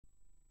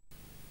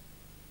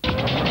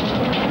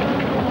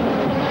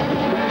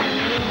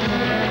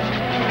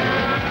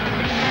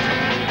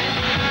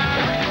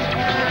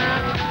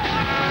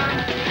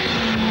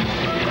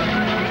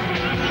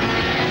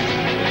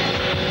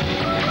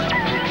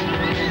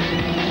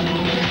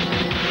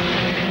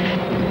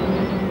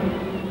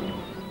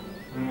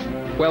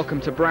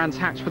Welcome to Brands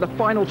Hatch for the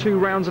final 2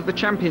 rounds of the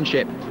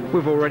championship.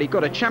 We've already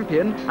got a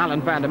champion.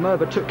 Alan van der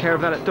Merwe took care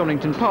of that at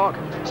Donnington Park,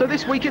 so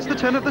this week it's the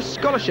turn of the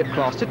scholarship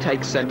class to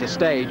take centre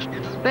stage.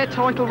 Their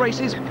title race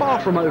is far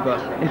from over.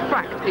 In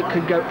fact, it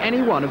could go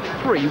any one of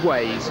 3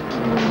 ways.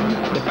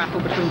 The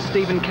battle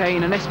between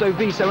Kane, Ernesto,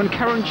 Viso and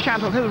Karun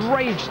Chandhok has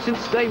raged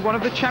since day 1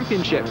 of the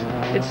championship.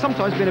 It's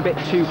sometimes been a bit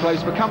too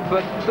close for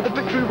comfort, but the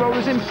victory roll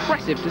is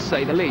impressive to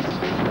say the least.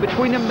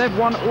 Between them, they've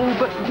won all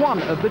but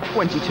 1 of the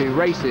 22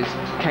 races.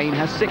 Kane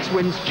has 6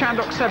 wins,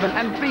 Chandhok 7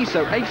 and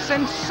Viso a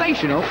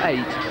sensational 8.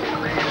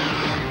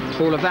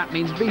 All of that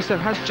means Viso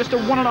has just a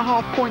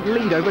 1.5 point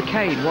lead over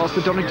Kane, whilst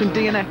the Donnington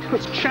DNF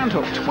puts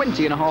Chandhok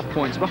 20.5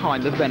 points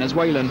behind the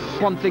Venezuelan.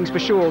 One thing's for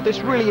sure,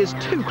 this really is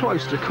too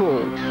close to call.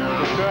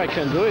 For sure I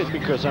can do it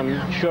because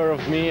I'm sure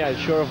of me, I'm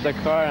sure of the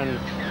car, and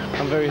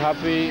I'm very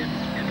happy.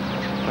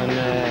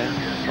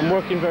 And I'm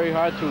working very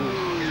hard to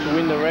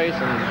win the race,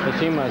 and the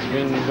team has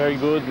been very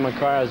good, my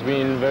car has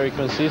been very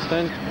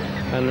consistent,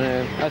 and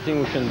I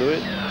think we can do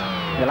it.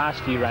 The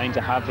last few rounds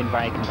I have been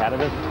very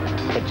competitive,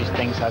 but just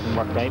things haven't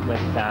worked out with,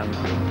 I've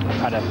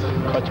had a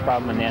clutch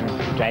problem and then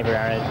driver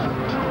errors,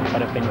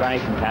 but I've been very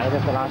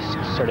competitive the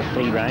last sort of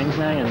 3 rounds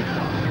now,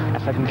 and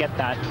if I can get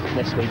that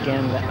this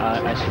weekend,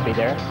 I should be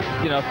there.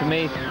 You know, for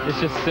me, it's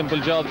just a simple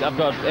job. I've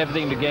got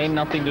everything to gain,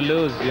 nothing to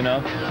lose, you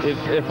know.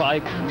 If I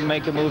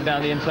make a move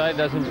down the inside, it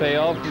doesn't pay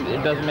off,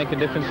 it doesn't make a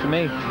difference to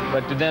me.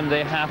 But to them,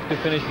 they have to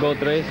finish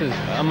both races.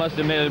 I must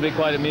admit, it'll be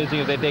quite amusing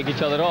if they take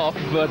each other off,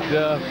 but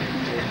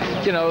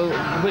you know,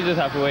 we'll just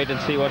have to wait and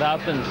see what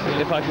happens.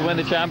 If I could win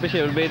the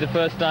championship, it'll be the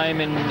first time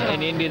in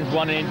Indians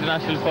won an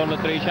international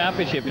Formula 3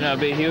 championship. You know,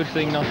 it'll be a huge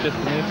thing, not just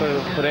for me,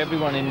 for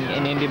everyone in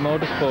Indian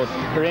motorsport.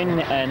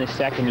 Karun in his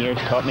 2nd year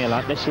has taught me a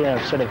lot this year.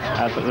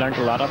 I've learned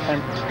a lot of him.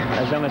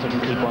 As long as I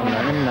can keep on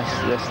learning,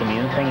 that's the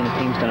main thing, and the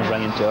team's done a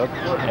brilliant job.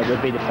 It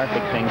would be the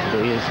perfect thing to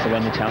do is to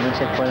win the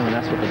championship for them, and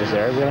that's what they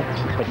deserve, really.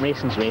 But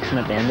racing's racing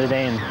at the end of the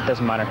day, and it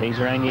doesn't matter who's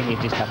around you, you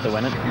just have to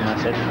win it, and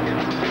that's it.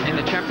 In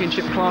the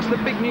championship class, the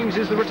big news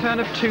is the return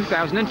of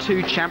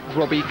 2002 champ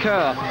Robbie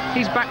Kerr.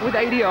 He's back with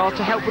ADR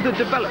to help with the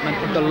development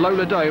of the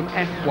Lola Dome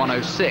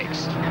F106.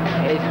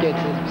 It's good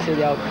to see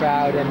the old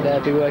crowd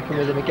and be working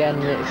with them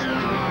again. It's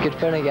good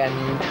fun again,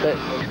 but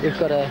we've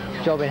got a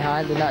job in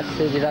hand, and that's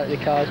to develop the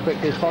car as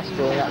quickly as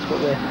possible, and that's what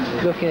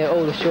we're looking at,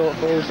 all the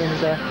shortfalls,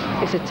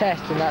 and it's a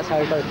test, and that's how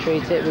we've got to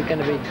treat it. We're going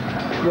to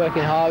be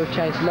working hard. We've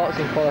changed lots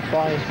in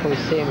qualifying. You've probably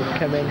seen we've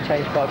come in,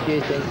 changed quite a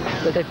few things,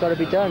 but they've got to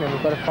be done, and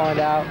we've got to find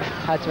out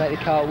how to make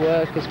the car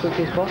work as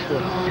quickly as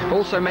possible.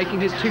 Also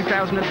making his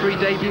 2003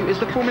 debut is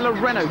the Formula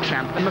Renault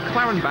champ and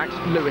McLaren-backed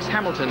Lewis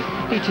Hamilton.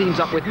 He teams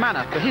up with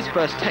Manor for his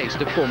first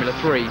taste of Formula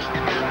 3.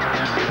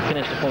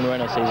 Finished the Formula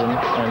Renault season,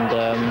 and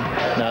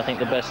no, I think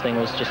the best thing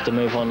was just to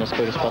move on as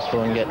quick as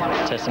possible and get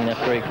testing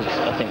F3, because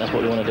I think that's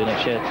what we want to do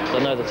next year. I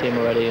know the team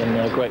already, and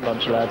they're a great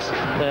bunch of lads.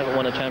 They haven't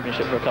won a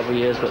championship for a couple of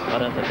years, but I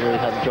don't think they really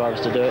have the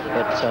drivers to do it.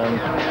 But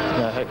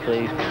no,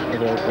 hopefully with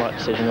the right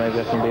decision, maybe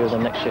I can be with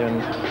them next year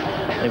and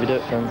maybe do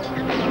it for them.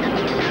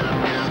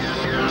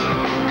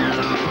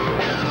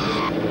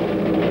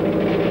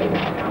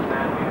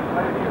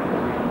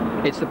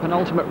 It's the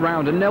penultimate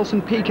round and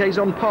Nelson Piquet's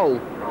on pole,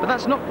 but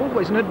that's not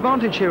always an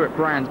advantage here at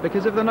Brands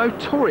because of the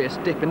notorious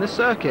dip in the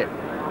circuit.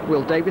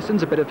 Will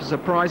Davidson's a bit of a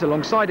surprise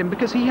alongside him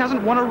because he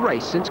hasn't won a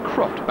race since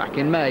Croft back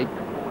in May.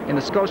 In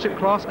the scholarship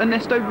class,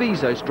 Ernesto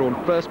Viso's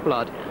drawn first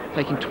blood,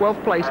 taking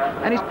 12th place,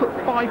 and he's put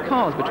 5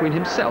 cars between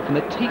himself and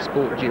the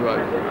T-Sport duo.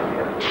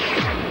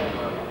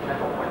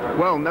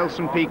 Well,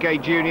 Nelson Piquet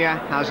Jr.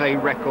 has a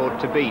record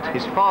to beat.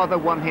 His father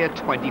won here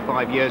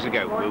 25 years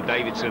ago. Will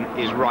Davidson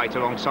is right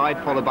alongside,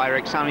 followed by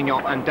Eric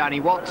Salignon and Danny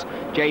Watts,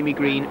 Jamie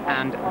Green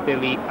and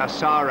Billy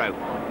Asaro.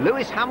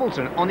 Lewis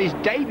Hamilton on his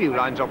debut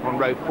lines up on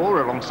row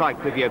 4 alongside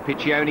Clivio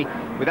Piccione,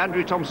 with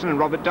Andrew Thompson and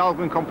Robert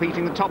Dahlgren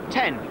competing the top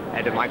 10,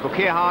 ahead of Michael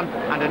Kirhan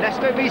and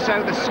Ernesto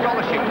Viso, the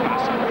scholarship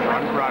class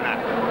front runner.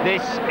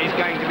 This is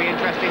going to be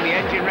interesting. The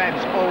engine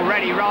revs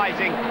already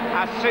rising.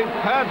 A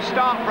superb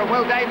start from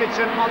Will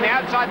Davidson on the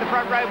outside the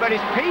front row, but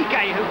it's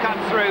Piquet who comes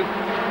through,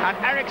 and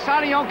Eric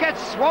Salignon gets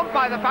swamped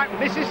by the fact that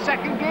this is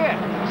 2nd gear.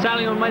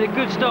 Salignon made a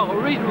good start, a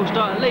reasonable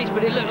start at least,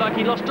 but it looked like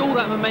he lost all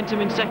that momentum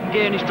in 2nd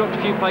gear and he's dropped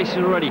a few places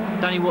already.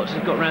 Danny Watts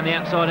has got around the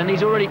outside and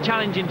he's already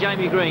challenging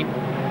Jamie Green.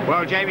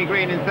 Well, Jamie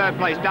Green in 3rd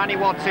place, Danny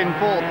Watts in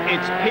 4th.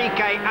 It's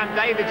Piquet and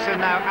Davidson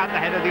now at the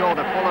head of the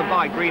order, followed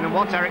by Green and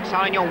Watts. Eric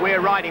Salignon,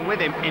 we're riding with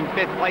him in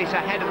 5th place,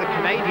 ahead of the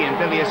Canadian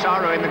Billy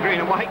Asaro in the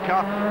green and white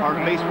car, or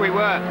at least we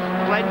were.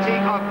 Plenty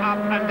of up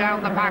and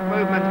down the pack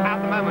movement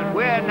at the moment.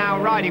 We're now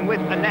riding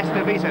with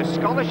Ernesto Viso,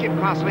 scholarship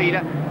class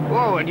leader.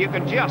 Whoa, and you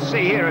can just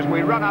see here as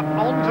we run up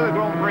onto the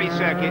Grand Prix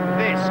circuit,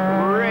 this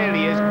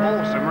really is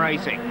awesome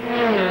racing.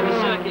 Yeah,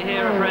 the circuit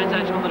here at Brands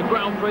Hatch on the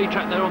Grand Prix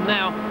track they're on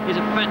now is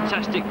a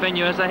fantastic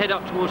venue as they head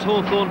up towards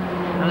Hawthorne,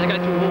 and as they go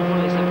through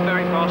Hawthorne it's a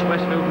very fast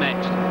Westfield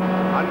next.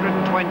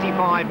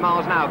 125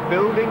 miles an hour,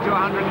 building to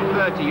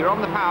 130. You're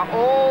on the power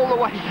all the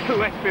way to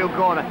Westfield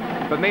corner.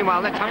 But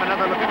meanwhile, let's have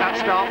another look at that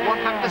start. What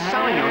happened to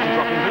Salignon to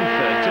dropping from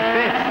 3rd to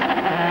 5th?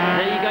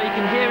 There you go, you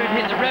can hear him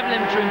hit the rev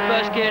limiter in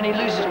first gear and he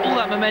loses all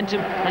that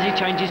momentum as he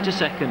changes to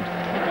second.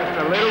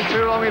 Just a little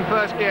too long in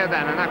first gear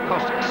then, and that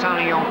cost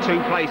Salignon 2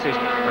 places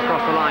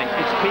across the line.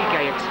 It's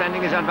Piquet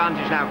extending his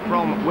advantage now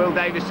from Will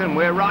Davison.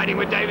 We're riding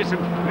with Davison.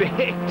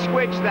 Big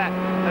twitch there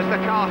as the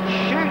car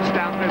shoots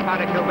down through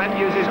Paddock Hill Bend,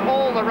 uses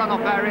all the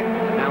runoff area.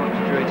 Now up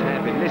to Druids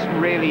Hairpin. This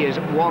really is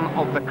one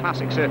of the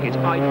classic circuits,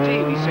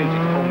 ideally suited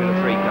to Formula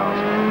 3 cars.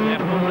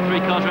 Yeah, Formula 3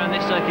 cars around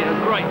this circuit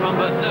are great fun,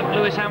 but look,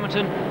 Lewis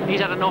Hamilton,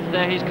 he's had an off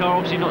there. His car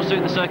obviously not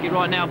suiting the circuit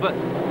right now, but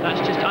that's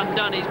just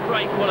undone his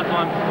great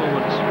qualifying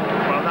performance.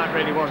 Well, that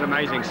really was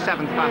amazing.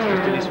 7th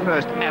fastest in his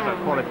first ever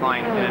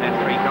qualifying in an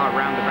F3 car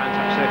around the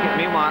Brandtap circuit.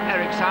 Meanwhile,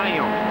 Eric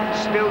Salignon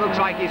still looks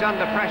like he's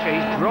under pressure.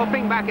 He's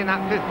dropping back in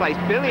that 5th place.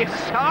 Billy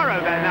Assaro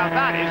there. Now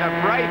that is a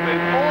brave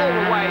move all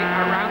the way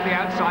around the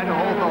outside of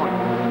Hawthorne.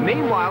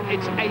 Meanwhile,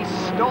 it's a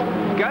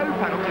stop-go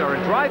penalty, or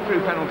a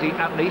drive-through penalty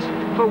at least,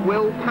 for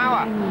Will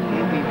Power.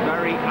 He'll be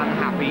very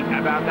unhappy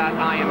about that,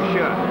 I am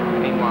sure.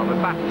 Meanwhile,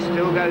 the battle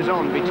still goes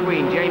on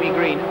between Jamie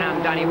Green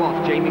and Danny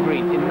Watts. Jamie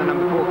Green in the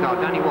number 4 car,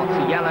 Danny Watts,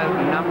 the yellow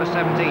number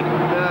 17,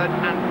 3rd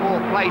and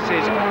 4th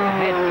places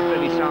ahead of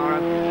Billy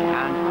Sara.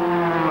 And,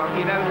 well,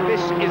 you know,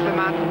 this is the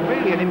man,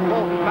 really an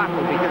important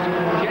battle, because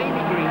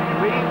Jamie Green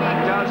really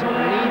does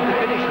need the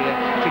finish here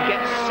to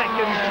get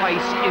 2nd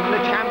place in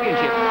the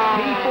championship.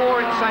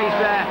 P4 it says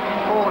there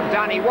for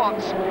Danny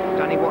Watts.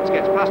 Danny Watts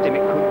gets past him. It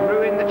could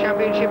ruin the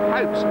championship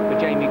hopes for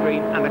Jamie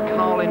Green and the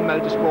Carlin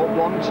Motorsport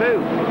 1-2.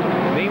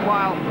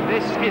 Meanwhile,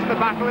 this is the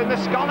battle in the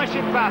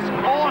scholarship class.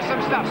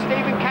 Awesome stuff.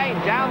 Stephen Kane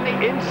down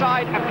the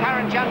inside of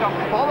Karun Chandhok,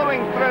 following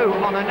through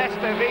on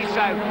Ernesto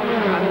Viso.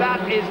 And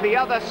that is the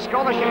other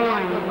scholarship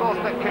title, of course,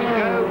 that can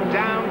go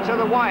down to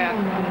the wire,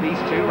 these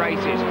 2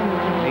 races.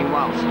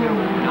 Meanwhile, still...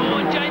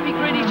 Oh, and Jamie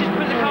Green, he's just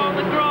put the car on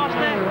the grass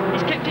there.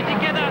 He's kept it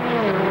together.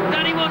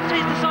 Danny Watts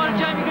hits the side of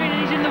Jamie Green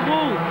and he's in the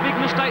wall. Big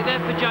mistake there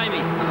for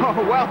Jamie. Oh,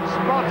 well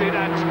spotted,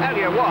 I tell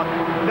you what.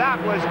 That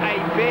was a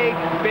big,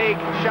 big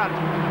shunt.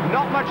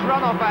 Not much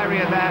runoff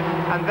area there,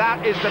 and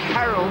that is the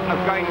peril of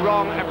going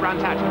wrong at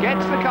Brands Hatch.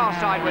 Gets the car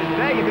sideways.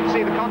 There you can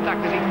see the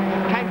contact as he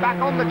came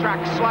back on the track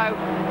slow.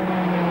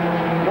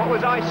 What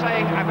was I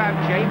saying about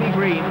Jamie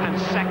Green and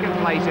 2nd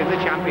place in the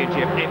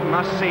championship? It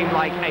must seem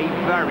like a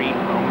very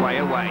long way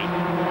away.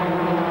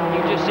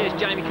 You just see as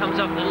Jamie comes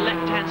up, the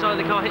left-hand side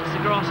of the car hits the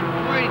grass and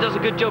really does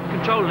a good job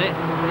controlling it.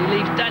 And he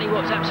leaves Danny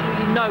Watts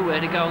absolutely nowhere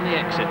to go on the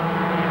exit.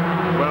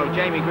 Well,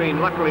 Jamie Green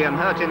luckily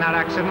unhurt in that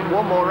accident.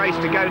 1 more race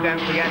to go, don't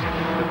forget.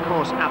 Of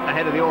course, at the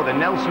head of the order,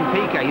 Nelson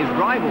Piquet, his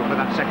rival for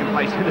that 2nd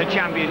place in the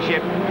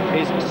championship,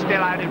 is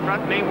still out in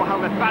front.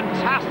 Meanwhile, a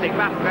fantastic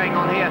battle going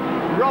on here.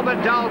 Robert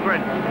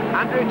Dahlgren,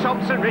 Andrew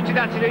Thompson, Richard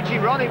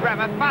Antonucci, Ronnie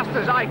Bremer, fast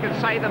as I can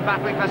say them,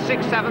 battling for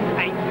 6th, 7th,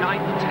 8th,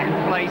 9th,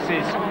 10th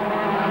places.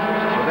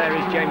 Well, there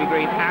is Jamie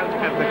Green out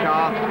of the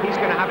car. He's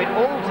going to have it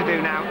all to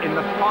do now in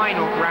the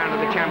final round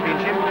of the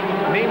championship.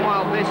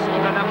 Meanwhile, this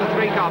the number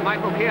 3 car,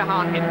 Michael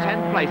Kearhan in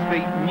 10th place, the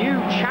new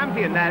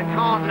champion there,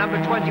 car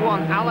number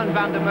 21, Alan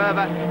van der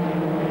Merwe,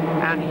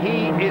 and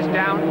he is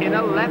down in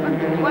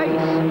 11th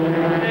place.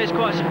 It's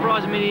quite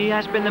surprising. I mean, he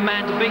has been the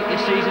man to beat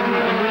this season,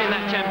 and winning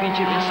that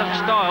championship in such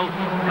style,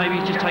 maybe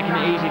he's just taking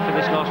it easy for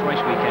this last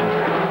race weekend.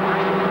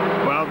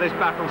 Well, this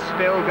battle's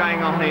still going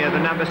on here.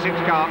 The number 6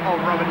 car of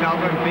Robert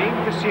Dahlgren being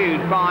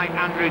pursued by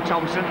Andrew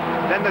Thompson.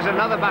 Then there's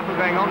another battle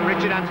going on,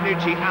 Richard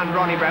Antonucci and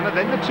Ronnie Bremer.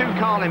 Then the 2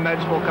 Carlin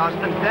Motorsport cars.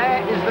 And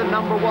there is the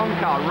number 1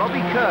 car,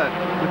 Robbie Kerr,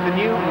 with the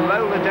new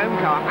Lola Dome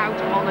car out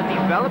on a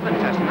development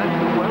test. And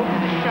that's well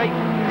in the shape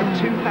of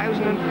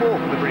 2004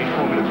 for the British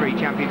Formula 3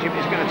 Championship.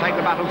 Is going to take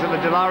the battle to the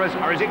Dalaras,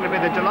 or is it going to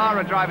be the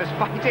Dalara drivers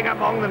fighting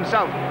among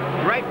themselves?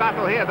 Great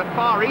battle here, the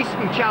Far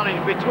Eastern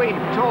Challenge between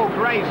Tor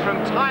Graves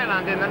from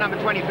Thailand in the number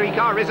 23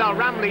 car, Rizal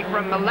Ramley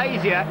from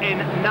Malaysia in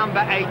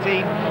number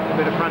 18. A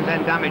bit of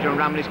front-end damage on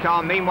Ramley's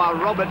car. Meanwhile,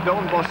 Robert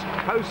Dornbos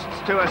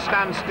posts to a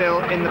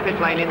standstill in the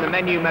pit lane in the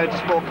Menu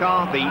Motorsport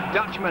car. The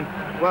Dutchman,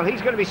 well, he's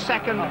going to be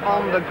 2nd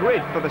on the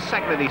grid for the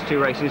 2nd of these 2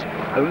 races,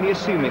 only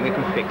assuming they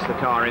can fix the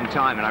car in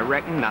time, and I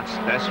reckon that's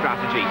their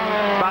strategy.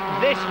 But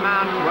this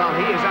man, well,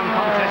 he is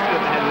uncontested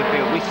at the head of the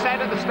field. We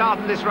said at the start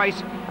of this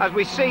race, as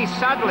we see,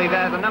 sadly,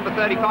 there, the number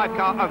 35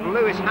 car of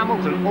Lewis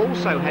Hamilton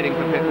also heading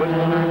for pitwood.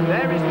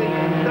 There is the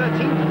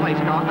 13th place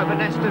car of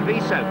Ernesto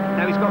Viso.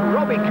 Now, he's got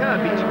Robbie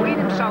Kerr between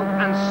himself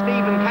and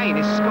Stephen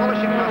Kane, his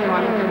scholarship class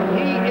rival.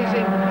 He is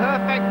in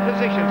perfect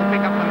position to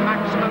pick up the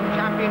maximum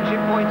championship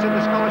points in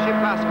the scholarship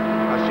class.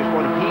 That's just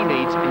what he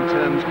needs in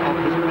terms of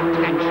his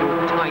potential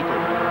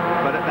title.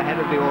 But at the head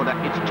of the order,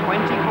 it's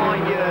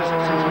 25 years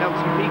since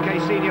Nelson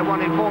Piquet Sr.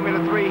 won in Formula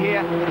 3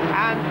 here,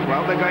 and,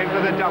 well, they're going for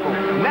the double.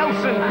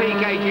 Nelson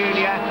Piquet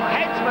Jr.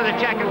 heads for the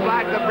checkered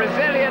flag, the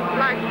Brazilian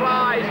flag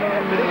flies.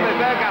 Felipe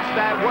Burgas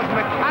there was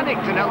mechanic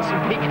to Nelson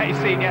Piquet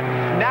Sr.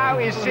 Now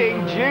is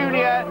seeing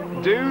Junior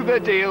do the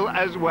deal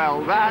as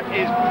well. That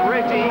is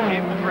pretty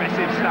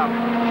impressive stuff.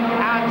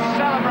 And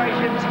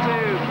celebrations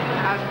too,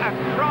 as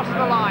across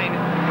the line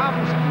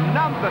comes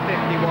number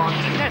 51,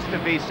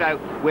 Ernesto Viso,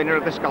 winner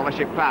of the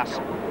scholarship class.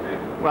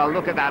 Well,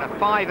 look at that, a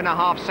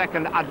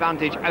 5.5-second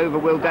advantage over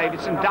Will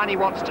Davidson. Danny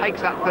Watts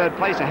takes that third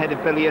place ahead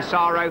of Billy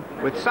Asaro,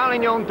 with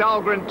Salignon,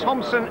 Dahlgren,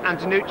 Thompson,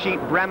 Antonucci,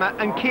 Bremer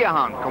and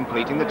Keohane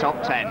completing the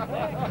top 10.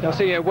 Now,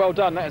 see, well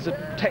done. That is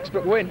a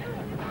textbook win.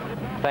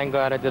 Thank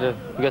God I did a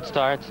good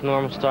start,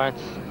 normal start.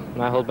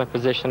 I hold my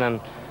position,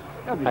 and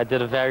I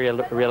did a very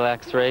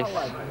relaxed race.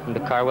 And the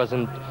car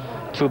wasn't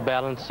too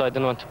balanced, so I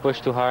didn't want to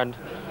push too hard.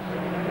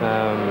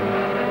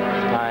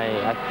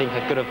 I think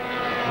I could have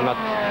not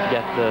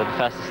get the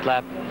fastest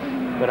lap,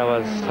 but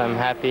I'm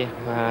happy.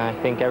 I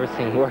think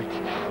everything worked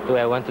the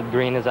way I wanted.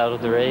 Green is out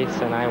of the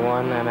race, and I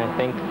won, and I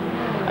think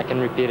I can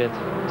repeat it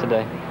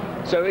today.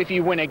 So if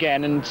you win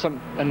again and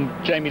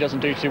Jamie doesn't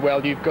do too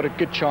well, you've got a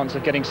good chance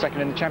of getting second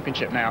in the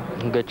championship now.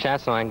 Good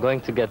chance, so I'm going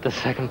to get the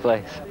second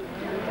place.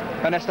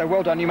 Ernesto,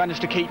 well done. You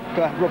managed to keep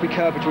Robbie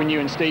Kerr between you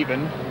and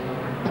Stephen.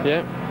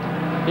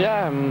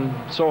 Yeah, I'm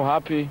so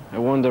happy. I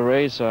won the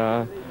race.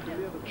 I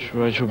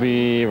should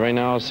be right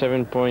now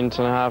 7.5 points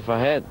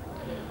ahead.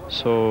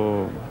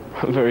 So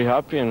I'm very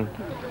happy. And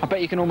I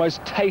bet you can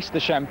almost taste the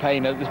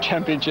champagne at the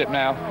championship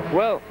now.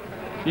 Well,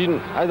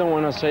 I don't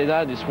want to say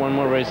that. There's one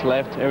more race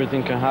left.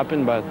 Everything can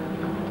happen, but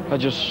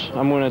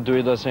I'm going to do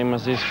it the same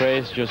as this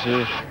race. Just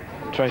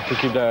try to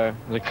keep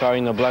the car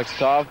in the black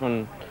stuff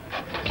and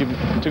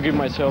to keep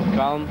myself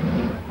calm. A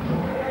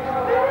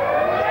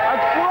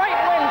great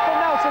win for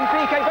Nelson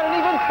Piquet, but an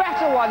even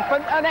better one for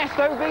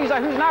Ernesto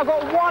Viso, who's now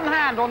got one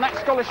hand on that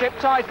scholarship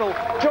title.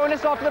 Join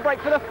us after the break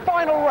for the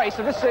final race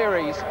of the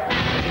series.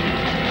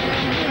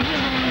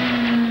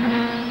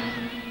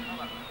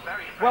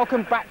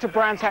 Welcome back to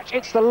Brands Hatch.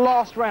 It's the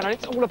last round, and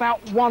it's all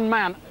about one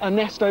man,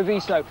 Ernesto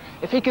Viso.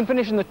 If he can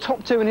finish in the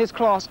top 2 in his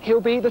class,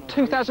 he'll be the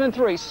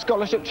 2003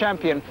 scholarship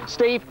champion.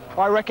 Steve,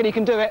 I reckon he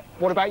can do it.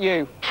 What about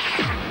you?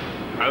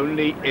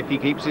 Only if he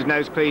keeps his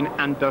nose clean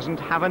and doesn't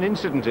have an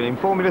incident. And in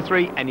Formula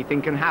 3,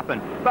 anything can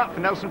happen. But for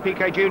Nelson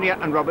Piquet Jr.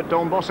 and Robert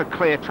Dornbos, a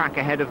clear track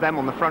ahead of them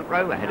on the front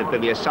row, ahead of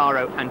Billy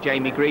Asaro and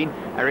Jamie Green,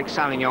 Eric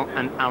Salignon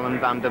and Alan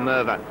van der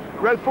Merwe.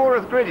 Row 4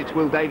 of the grid, it's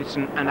Will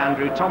Davidson and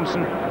Andrew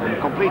Thompson.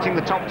 And completing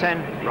the top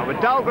 10, Robert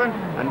Dahlgren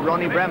and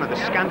Ronnie Bremer, the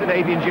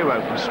Scandinavian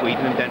duo from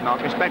Sweden and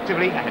Denmark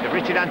respectively, ahead of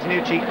Richard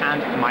Antonucci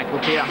and Michael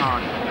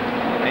Keohane.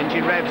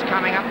 Engine revs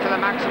coming up to the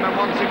maximum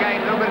once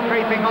again, a little bit of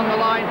creeping on the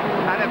line,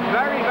 and a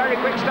very, very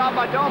quick start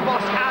by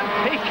Dornbos, and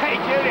Piquet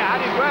Jr. had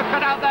his work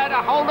cut out there to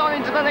hold on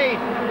into the lead.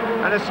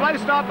 And a slow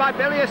start by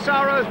Billy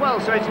Asaro as well,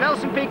 so it's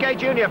Nelson Piquet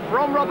Jr.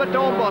 from Robert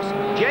Dornbos,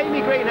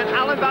 Jamie Green and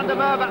Alan van der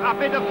Merwe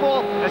up into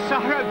 4.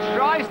 Asaro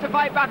tries to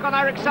fight back on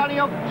Eric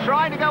Salignon,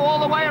 trying to go all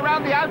the way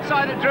around the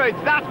outside of Druids.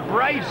 That's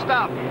brave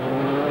stuff.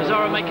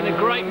 Asaro making a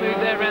great move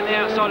there around the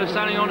outside of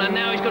Salignon, and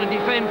now he's got to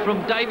defend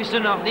from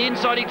Davison. Up the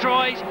inside he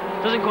tries,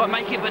 doesn't quite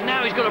make it, but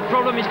now he's got a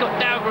problem. He's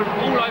got Dahlgren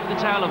all over the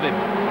tail of him.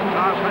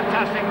 Oh,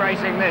 fantastic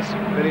racing this.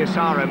 Billy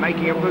Asaro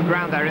making up good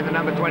ground there in the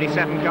number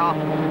 27 car.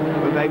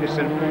 Will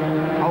Davison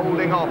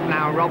holding off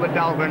now Robert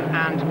Dahlgren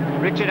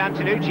and Richard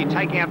Antonucci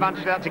taking advantage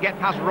of that to get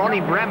past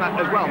Ronnie Bremer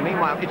as well.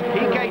 Meanwhile, it's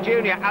Piquet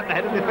Jr. at the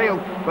head of the field,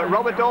 but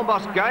Robert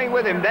Dornbos going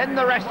with him. Then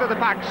the rest of the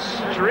pack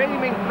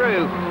streaming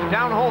through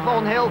down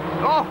Hawthorne Hill.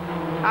 Oh!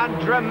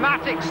 And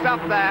dramatic stuff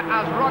there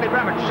as Ronnie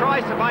Bremer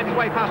tries to find his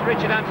way past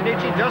Richard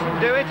Antonucci,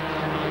 doesn't do it.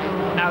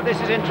 Now this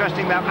is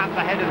interesting though, at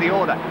the head of the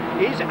order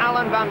is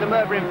Alan van der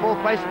Merwe in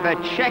 4th place.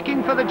 They're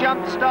checking for the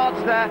jump starts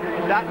there.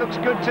 That looks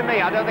good to me.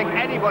 I don't think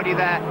anybody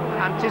there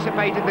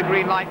anticipated the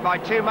green light by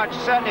too much,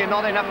 certainly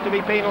not enough to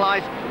be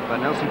penalised. But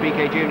Nelson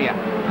Piquet Jr.,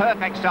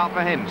 perfect start for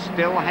him,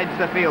 still heads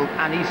the field,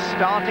 and he's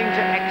starting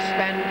to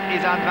extend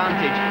his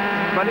advantage.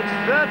 But it's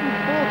 3rd and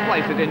 4th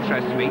place that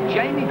interests me,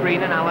 Jamie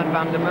Green and Alan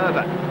van der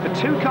Merwe. The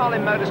 2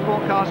 Carlin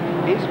Motorsport cars,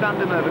 is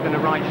van der Merwe going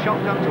to ride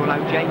shotgun to allow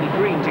Jamie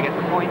Green to get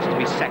the points to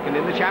be 2nd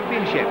in the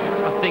championship?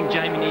 I think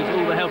Jamie needs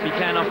all the help he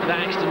can after that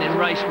accident in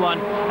race 1.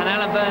 And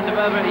Alan van der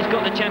Merwe, he's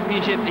got the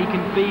championship, he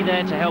can be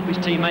there to help his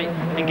teammate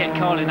and get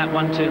Carlin that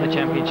 1-2 in the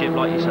championship,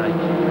 like you say.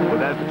 Well,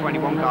 there's the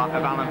 21 car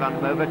of Alan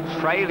van der Merwe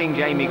trailing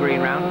Jamie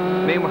Green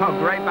round. Meanwhile,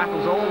 great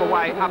battles all the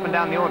way up and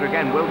down the order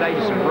again. Will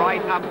Davison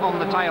right up on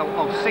the tail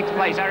of 6th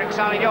place. Eric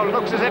Salignon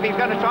looks as if he's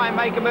going to try and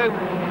make a move,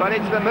 but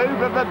it's the move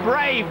of the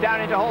brave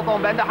down into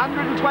Hawthorne Bend.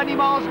 120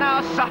 miles an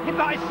hour side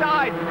by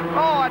side.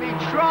 Oh, and he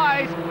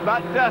tries, but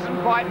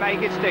doesn't quite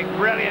make it stick.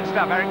 Brilliant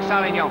stuff, Eric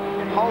Salignon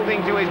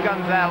holding to his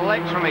guns there,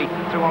 literally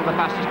through one of the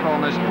fastest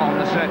corners on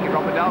the circuit.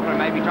 Robert Dahlgren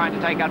maybe trying to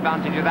take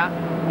advantage of that.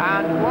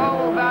 And,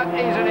 whoa, that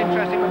is an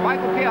interesting...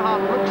 Michael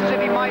Keohane looks as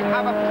if he might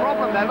have a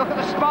problem there. Look at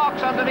the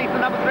sparks underneath the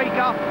number 3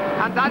 car.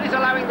 And that is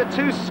allowing the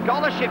 2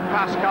 scholarship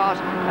class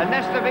cars,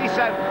 Ernesto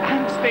Viso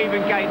and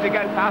Stephen Kane, to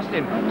go past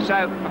him.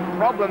 So, a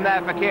problem there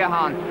for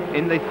Keohane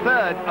in the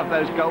 3rd of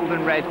those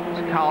golden red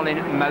Carlin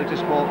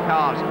Motorsport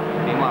cars.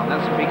 Meanwhile,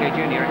 Nelson Piquet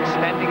Jr.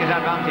 extending his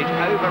advantage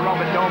over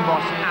Robert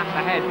Dornbos at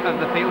the head of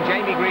the field.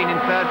 Jamie Green in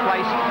 3rd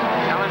place.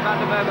 Alan van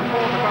der Merwe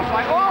 4th across the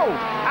line.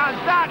 Oh! And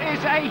that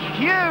is a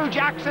huge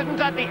accident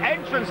at the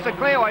entrance to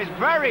Clearways.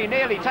 Very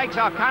nearly takes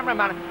our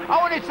cameraman.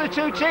 Oh, and it's the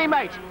 2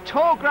 teammates,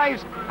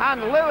 Torgraves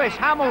and Lewis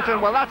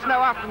Hamilton. Well, that's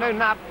no afternoon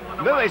nap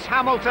Lewis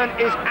Hamilton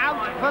is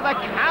out for the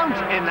count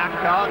in that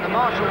car, and the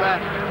marshal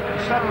there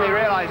suddenly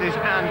realises,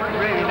 and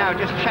really now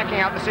just checking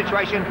out the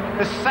situation,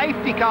 the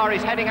safety car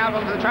is heading out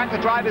onto the track,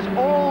 the drivers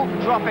all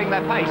dropping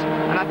their pace,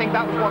 and I think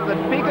that was one of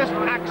the biggest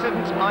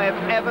accidents I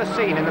have ever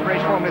seen in the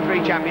British Formula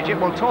 3 Championship.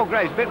 Well, Tor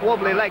Graves, a bit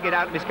wobbly-legged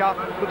out of his car,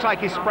 looks like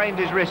he sprained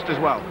his wrist as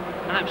well.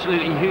 An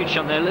absolutely huge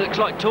shunt there. Looks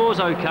like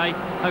Tor's okay.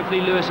 Hopefully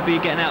Lewis will be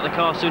getting out of the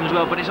car soon as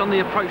well, but it's on the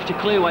approach to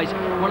Clearways,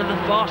 one of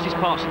the fastest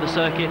parts of the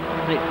circuit,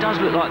 and it does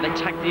look like they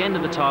tagged the end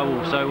of the tyre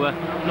wall, so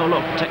not a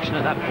lot of protection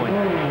at that point.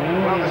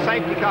 Well, the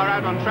safety car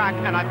out on track,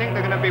 and I think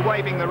they're going to be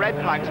waving the red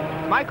flags.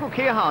 Michael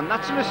Keohane,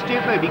 that's an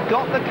astute move. He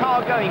got the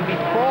car going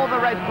before the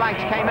red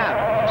flags came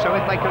out, so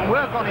if they can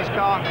work on his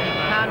car, he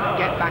can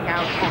get back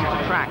out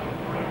onto track.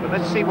 But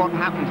let's see what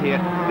happened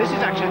here. This is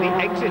actually the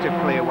exit of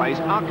Clearways.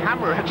 Our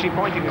camera actually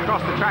pointing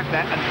across the track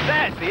there, and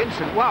there's the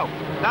incident. Wow,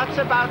 that's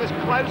about as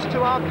close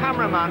to our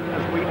cameraman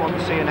as we want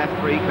to see an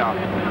F3 car.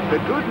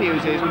 The good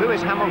news is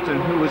Lewis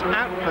Hamilton, who was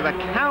out for the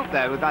count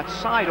there with that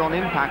side-on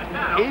impact,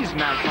 is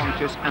now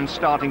conscious and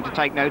starting to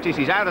take notice.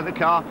 He's out of the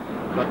car.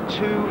 Got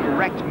two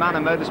wrecked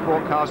Manor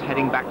Motorsport cars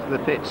heading back to the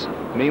pits.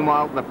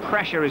 Meanwhile, the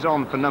pressure is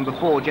on for number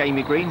 4,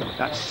 Jamie Green.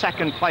 That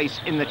second place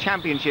in the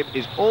championship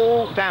is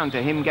all down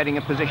to him getting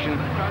a position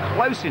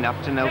close enough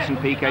to Nelson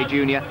Piquet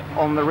Jr.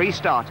 on the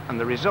restart. And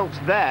the results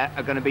there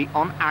are going to be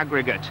on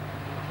aggregate.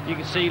 You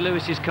can see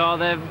Lewis's car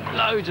there,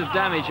 loads of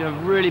damage, a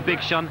really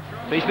big shunt,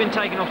 but he's been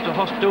taken off to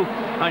hospital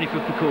only for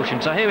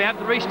precaution. So here we have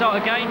the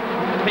restart again.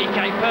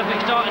 Piquet,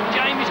 perfect start, and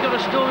Jamie's got a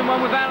storming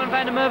one with Alan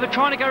van der Merwe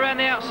trying to go around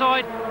the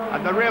outside.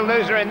 And the real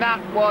loser in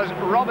that was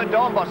Robert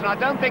Dornbos, and I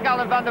don't think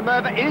Alan van der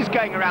Merwe is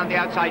going around the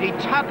outside. He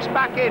tucks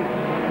back in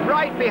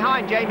right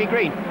behind Jamie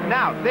Green.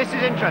 Now, this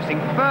is interesting.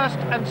 First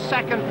and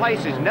second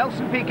places,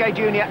 Nelson Piquet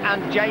Jr.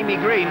 and Jamie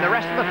Green. The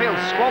rest of the field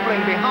squabbling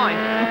behind.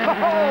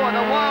 Oh, and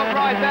a wild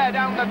ride there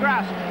down the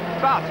grass.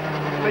 But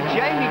for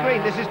Jamie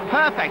Green, this is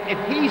perfect. If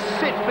he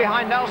sits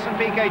behind Nelson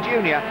Piquet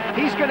Jr.,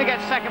 he's going to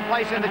get second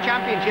place in the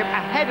championship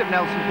ahead of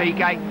Nelson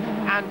Piquet.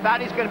 And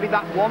that is going to be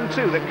that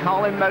 1-2 that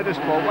Karun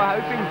Motorsport were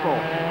hoping for.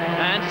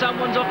 And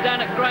someone's off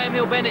down at Graham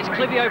Hill Bend. It's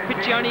Clivio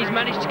Piccione. He's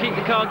managed to keep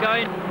the car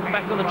going.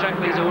 Back on the track,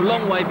 but he's a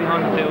long way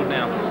behind the field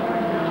now.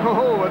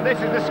 Oh, and this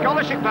is the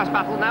scholarship class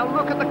battle. Now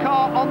look at the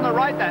car on the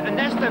right there.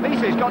 Ernesto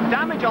Viso's got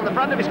damage on the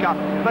front of his car,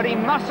 but he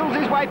muscles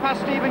his way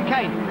past Stephen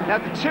Kane. Now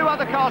the two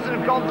other cars that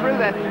have gone through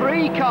there,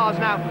 3 cars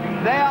now,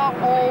 they are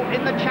all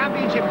in the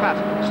championship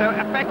class. So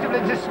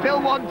effectively this is still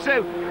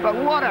 1-2. But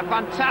what a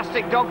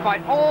fantastic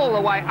dogfight all the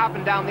way up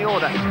and down the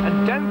order.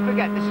 And don't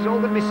forget, this is all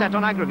going to be set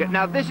on aggregate.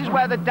 Now this is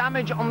where the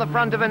damage on the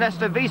front of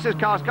Ernesto Viso's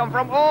cars come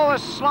from. Oh, a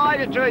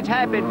slider through its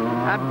hairpin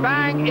and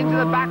bang into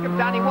the back of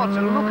Danny Watts.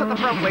 And look at the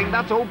front wing,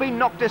 that's all been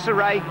knocked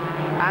disarray.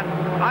 And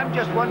I'm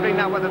just wondering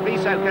now whether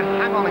Viso can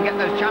hang on and get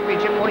those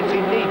championship points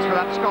he needs for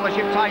that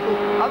scholarship title.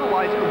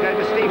 Otherwise it will go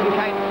to Stephen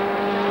Kane.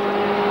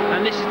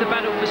 And this is the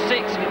battle for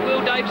 6.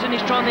 Will Davison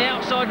is trying the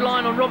outside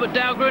line on Robert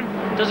Dahlgren.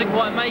 Doesn't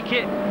quite make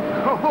it.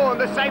 Oh,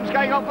 the same's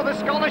going on for the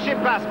scholarship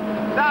class.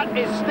 That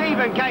is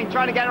Stephen Kane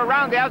trying to get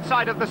around the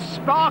outside of the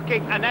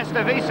sparking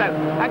Ernesto Viso.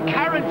 And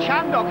Karun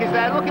Chandhok is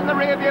there. Look in the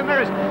rear view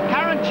mirrors.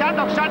 Karun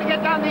Chandhok's trying to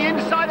get down the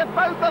inside of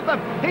both of them.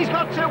 He's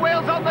got 2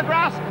 wheels on the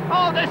grass.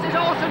 Oh, this is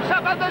awesome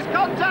stuff. And there's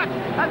contact.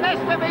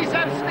 Ernesto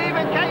Viso,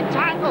 Stephen Kane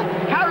tangle.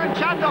 Karun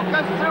Chandhok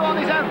goes through on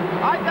his own.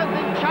 I don't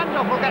think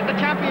Chandhok will get the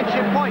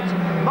championship points.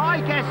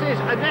 My guess is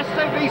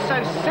Ernesto Viso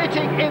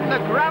sitting in the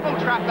gravel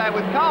trap there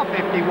with car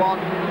 51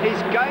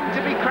 is going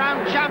to be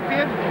crowned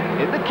champion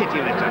in the kitty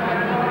litter.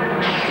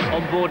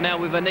 On board now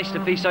with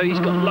Ernesto Viso. He's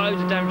got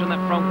loads of damage on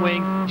that front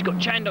wing. He's got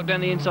Chandhok down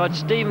the inside.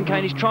 Stephen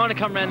Kane is trying to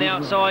come around the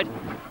outside.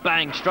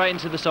 Bang, straight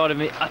into the side of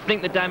it. I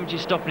think the damage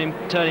is stopping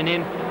him turning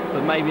in,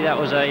 but maybe that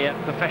was a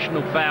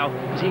professional foul,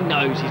 because he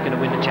knows he's going to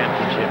win the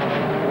championship.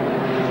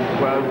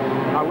 Well,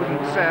 I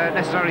wouldn't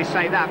necessarily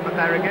say that, but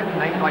there again,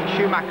 names like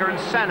Schumacher and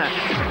Senna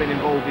have been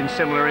involved in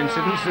similar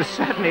incidents. There's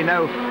certainly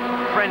no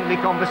friendly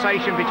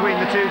conversation between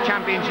the two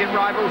championship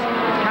rivals.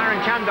 It's Karun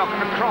Chandhok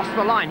across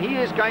the line. He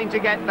is going to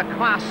get the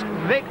class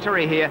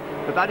victory here,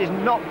 but that is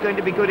not going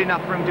to be good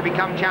enough for him to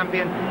become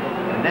champion.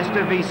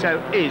 Ernesto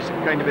Viso is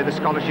going to be the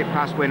scholarship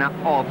class winner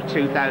of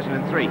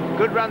 2003.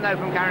 Good run though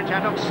from Karun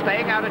Chandhok,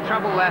 staying out of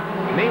trouble there.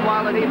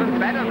 Meanwhile, an even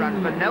better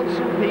run for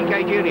Nelson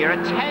Piquet Jr. A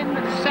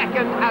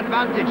 10-second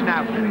advantage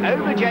now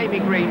over Jamie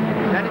Green.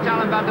 Then it's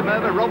Alan van der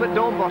Merwe, Robert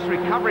Dornbos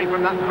recovering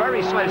from that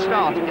very slow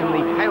start in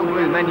the pale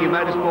blue Menu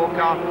Motorsport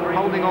car,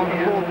 holding on to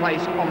 4th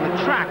place on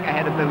the track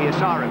ahead of Billy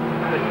Asaro.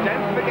 But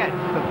don't forget,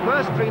 the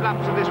first 3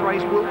 laps of this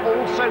race will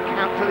also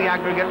count to the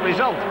aggregate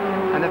result.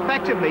 And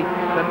effectively,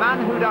 the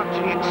man who'd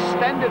actually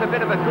extended a bit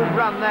of a good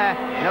run there,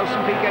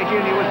 Nelson Piquet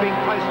Jr., was being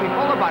closely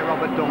followed by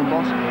Robert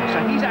Dornbos, so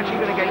he's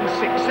actually going to gain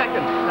 6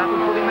 seconds. That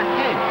will put him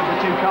ahead of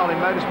the 2 Carlin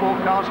Motorsport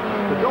cars,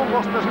 but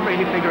Dornbos doesn't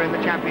really figure in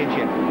the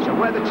championship. So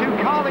where the 2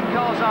 Carlin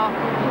cars are,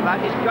 Well,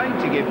 that is going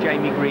to give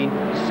Jamie Green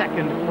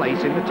second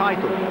place in the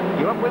title.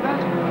 You up with that?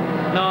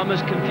 No, I'm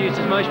as confused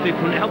as most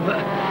people now, but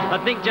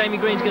I think Jamie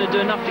Green's going to do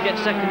enough to get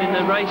second in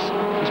the race.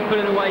 He's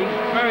pulling away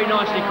very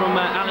nicely from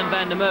Alan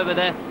van der Merwe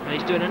there, and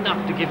he's doing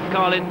enough to give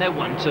Carlin their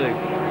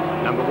 1-2.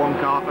 Number 1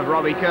 car of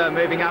Robbie Kerr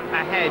moving up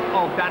ahead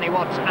of Danny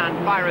Watts and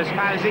Firas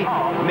Fauzi.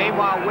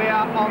 Meanwhile, we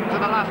are on to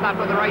the last lap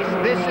of the race.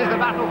 This is the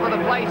battle for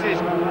the places,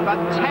 but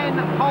 10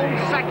 whole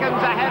seconds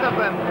ahead of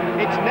them.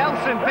 It's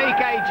Nelson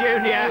Piquet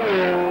Jr.,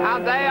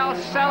 and they are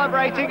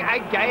celebrating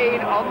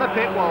again on the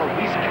pit wall.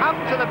 He's come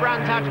to the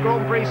Brands Hatch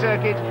Grand Prix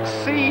circuit,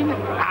 seen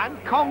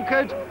and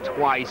conquered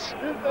twice.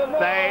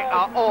 They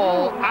are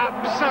all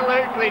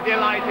absolutely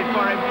delighted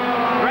for him.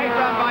 Great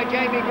run by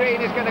Jamie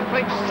Green is going to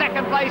clinch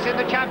second place in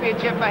the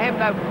championship for him,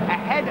 though,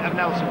 ahead of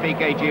Nelson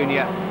Piquet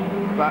Jr.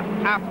 But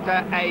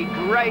after a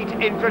great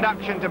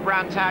introduction to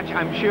Brands Hatch,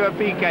 I'm sure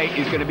Piquet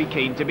is going to be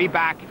keen to be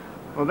back.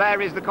 Well,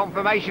 there is the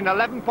confirmation,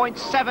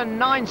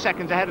 11.79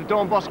 seconds ahead of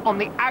Dawn Boss on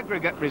the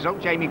aggregate result.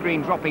 Jamie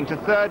Green dropping to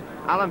 3rd,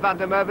 Alan van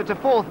der Merwe to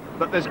 4th,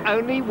 but there's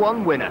only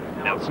one winner,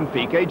 Nelson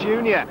Piquet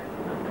Jr.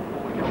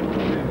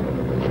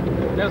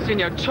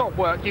 Nelsinho, top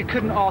work. You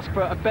couldn't ask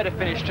for a better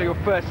finish to your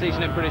first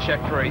season in British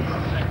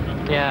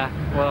F3. Yeah,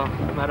 well,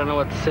 I don't know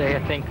what to say.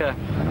 I think the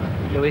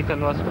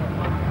weekend was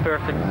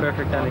perfect.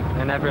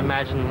 I never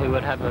imagined we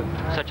would have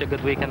such a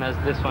good weekend as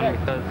this one,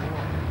 because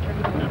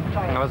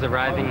I was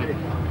arriving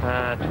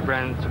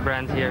to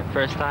Brands here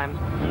first time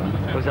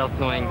without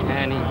knowing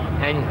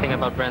anything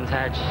about Brands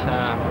Hatch.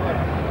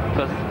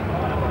 Because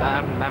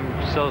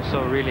I'm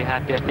so really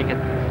happy. I think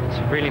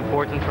it's really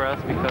important for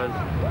us, because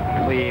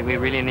we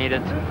really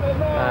needed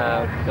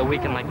a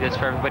weekend like this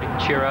for everybody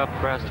to cheer up,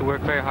 for us to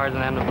work very hard at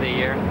the end of the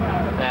year,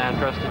 and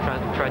for us to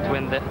try to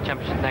win the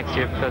championship next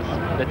year, because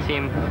the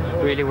team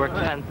really worked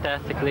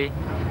fantastically.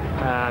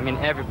 I mean,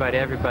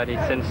 everybody,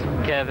 since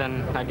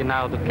Kevin,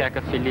 Aguinaldo,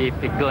 Keka,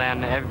 Felipe,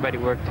 Glenn, everybody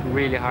worked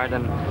really hard,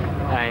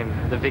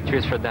 and the victory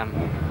is for them.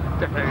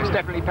 Definitely, it's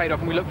definitely paid off,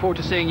 and we look forward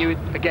to seeing you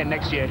again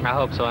next year. I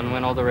hope so, and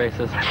win all the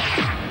races.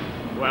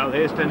 Well,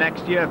 here's to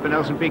next year for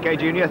Nelson Piquet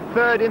Jr.,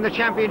 3rd in the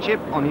championship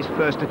on his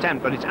first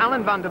attempt. But it's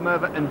Alan van der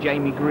Merwe and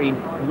Jamie Green,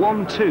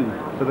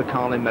 1-2 for the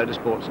Carlin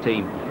Motorsports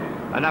team.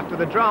 And after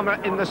the drama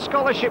in the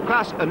scholarship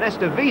class,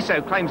 Ernesto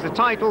Viso claims the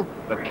title,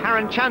 but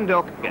Karun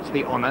Chandhok gets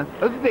the honour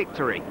of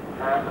victory.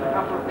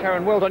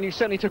 Karun, well done. You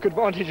certainly took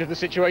advantage of the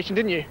situation,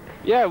 didn't you?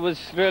 Yeah, it was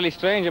really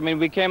strange. I mean,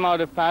 we came out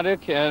of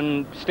paddock,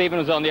 and Stephen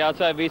was on the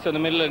outside, Viso in the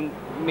middle, and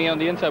me on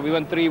the inside. We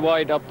went 3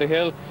 wide up the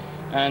hill,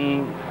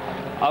 and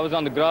I was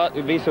on the grass.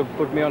 Viso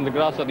put me on the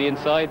grass on the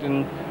inside,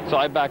 and so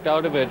I backed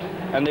out of it,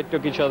 and they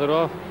took each other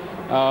off.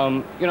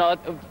 You know,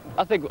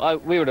 I think I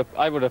would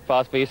have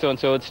passed Viso, and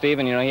so would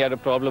Stephen. You know, he had a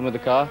problem with the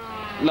car.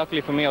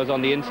 Luckily for me, I was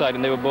on the inside,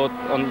 and they were both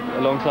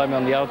alongside me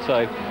on the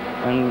outside,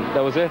 and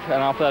that was it.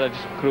 And after that, I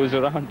just cruised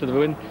around to the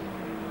win.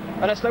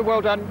 Ernesto,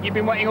 well done. You've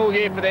been waiting all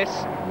year for this.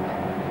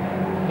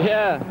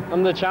 Yeah,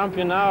 I'm the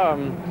champion now.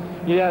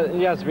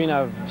 It has been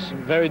a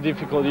very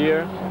difficult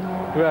year.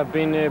 We have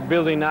been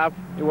building up.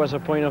 It was a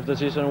point of the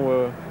season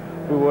where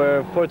we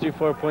were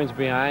 44 points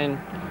behind,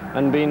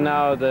 and being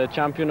now the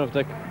champion of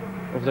the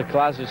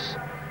class is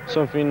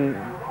something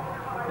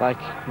like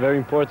very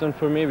important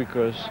for me,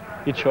 because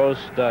it shows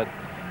that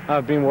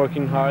I've been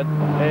working hard.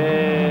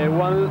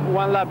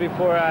 One lap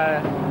before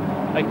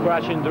I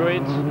crashed in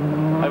Druids,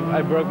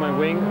 I broke my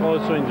wing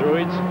also in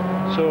Druids,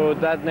 so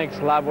that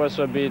next lap was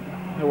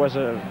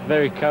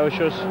very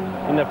cautious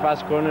in the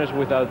fast corners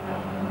without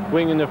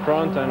wing in the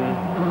front,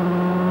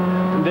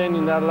 and then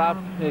in that lap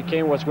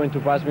Kane was going to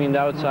pass me in the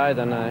outside,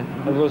 and I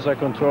lost the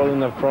control in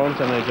the front,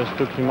 and I just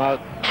took him out.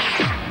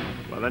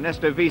 Well,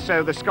 Ernesto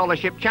Viso, the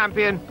scholarship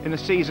champion in a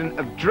season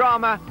of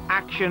drama,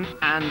 action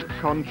and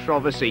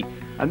controversy.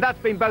 And that's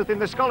been both in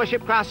the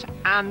scholarship class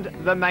and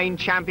the main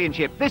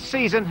championship. This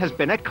season has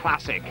been a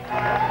classic.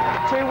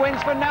 2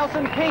 wins for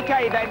Nelson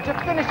Piquet then, to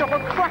finish off a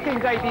cracking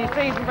debut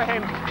season for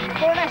him.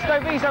 For Ernesto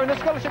Viso in the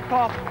scholarship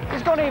class,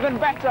 it's gone even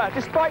better.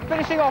 Despite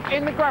finishing off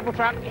in the gravel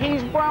trap,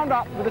 he's wound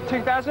up with the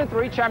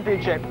 2003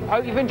 championship.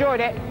 Hope you've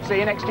enjoyed it. See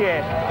you next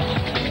year.